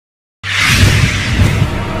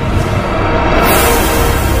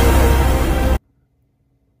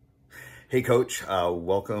Hey Coach,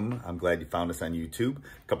 welcome. I'm glad you found us on YouTube.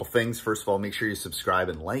 A couple things. First of all, make sure you subscribe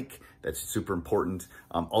and like. That's super important.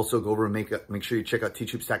 Also, go over and make sure you check out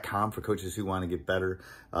teachhoops.com for coaches who want to get better.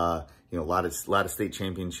 A lot of state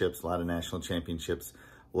championships, a lot of national championships.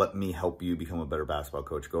 Let me help you become a better basketball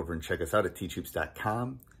coach. Go over and check us out at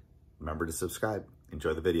teachhoops.com. Remember to subscribe.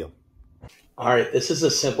 Enjoy the video. All right, this is a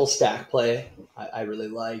simple stack play I really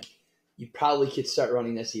like. You probably could start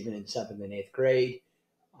running this even in 7th and 8th grade.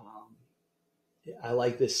 I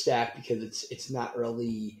like this stack because it's not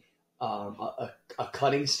really a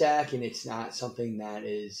cutting stack, and it's not something that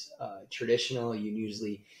is traditional.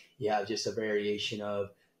 You have just a variation of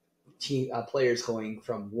players going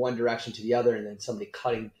from one direction to the other, and then somebody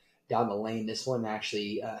cutting down the lane. This one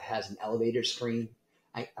actually has an elevator screen.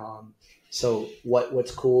 So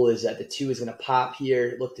what's cool is that the 2 is going to pop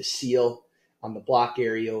here, look to seal on the block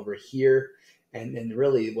area over here, and then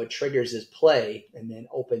really what triggers is play, and then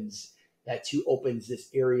that 2 opens this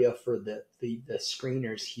area for the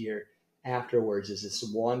screeners here afterwards. As this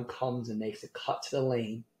 1 comes and makes a cut to the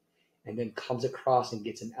lane, and then comes across and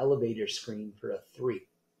gets an elevator screen for a 3.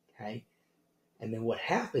 Okay, and then what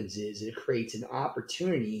happens is it creates an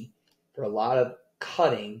opportunity for a lot of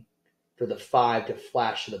cutting for the 5 to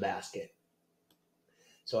flash to the basket.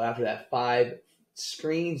 So after that 5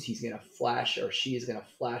 screens, he's going to flash, or she is going to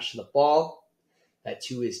flash to the ball. That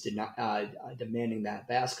 2 is demanding that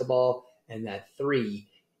basketball, and that 3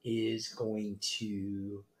 is going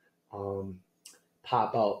to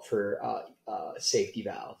pop out for a safety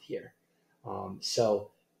valve here.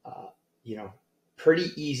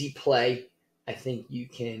 Pretty easy play. I think you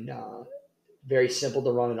can, very simple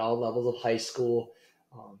to run at all levels of high school.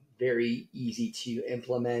 Very easy to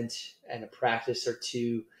implement and a practice or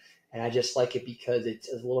 2. And I just like it because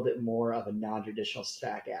it's a little bit more of a non-traditional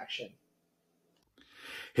stack action.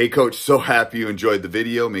 Hey Coach, so happy you enjoyed the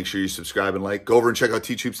video. Make sure you subscribe and like. Go over and check out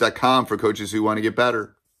teachhoops.com for coaches who want to get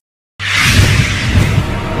better.